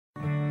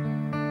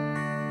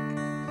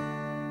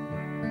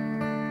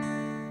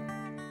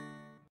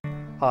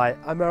Hi,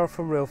 I'm Errol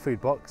from Real Food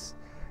Box.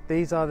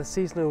 These are the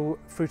seasonal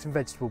fruit and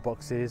vegetable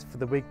boxes for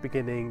the week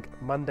beginning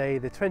Monday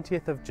the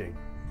 20th of June.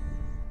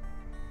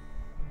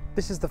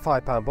 This is the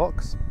 £5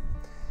 box.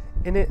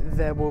 In it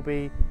there will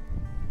be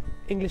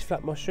English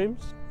flat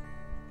mushrooms,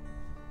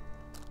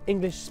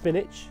 English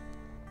spinach,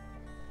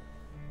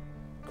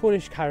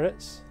 Cornish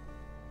carrots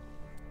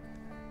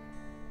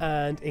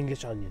and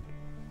English onion.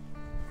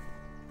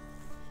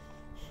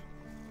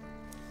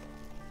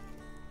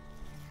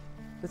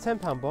 The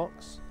 £10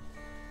 box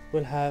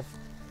will have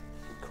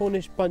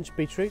Cornish bunch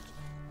beetroot,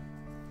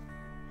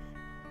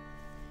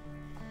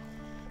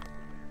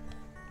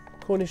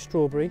 Cornish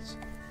strawberries,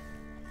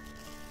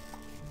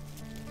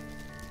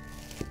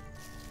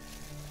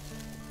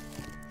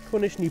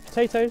 Cornish new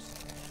potatoes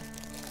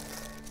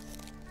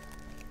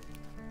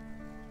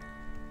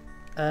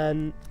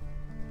and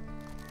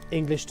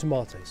English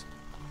tomatoes.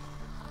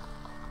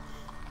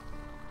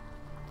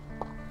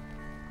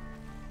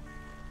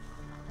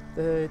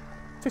 The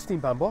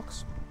 £15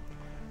 box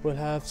will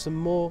have some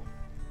more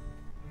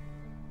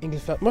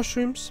English flat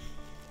mushrooms,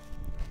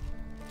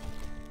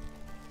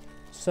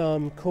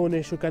 some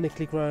Cornish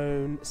organically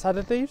grown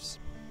salad leaves,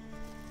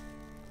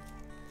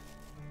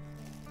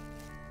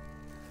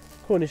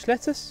 Cornish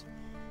lettuce,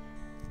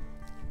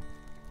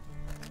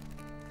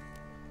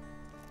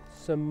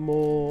 some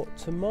more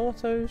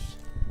tomatoes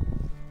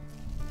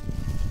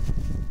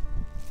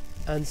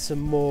and some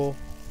more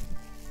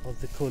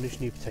of the Cornish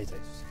new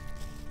potatoes.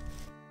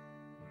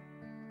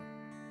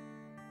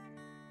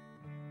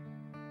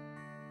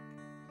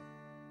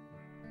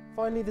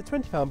 Finally, the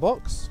 £20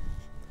 box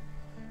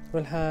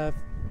will have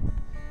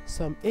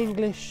some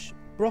English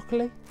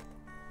broccoli,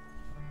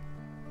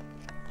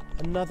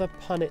 another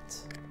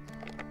punnet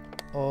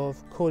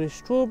of Cornish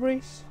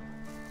strawberries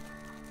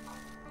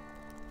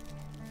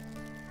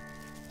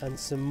and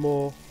some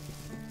more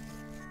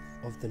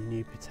of the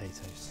new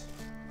potatoes.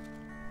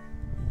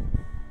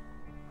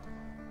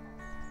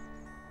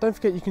 Don't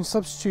forget you can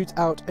substitute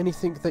out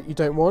anything that you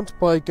don't want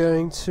by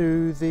going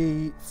to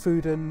the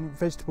food and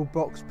vegetable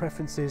box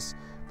preferences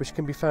which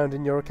can be found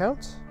in your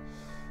account.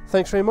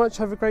 Thanks very much,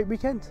 have a great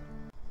weekend.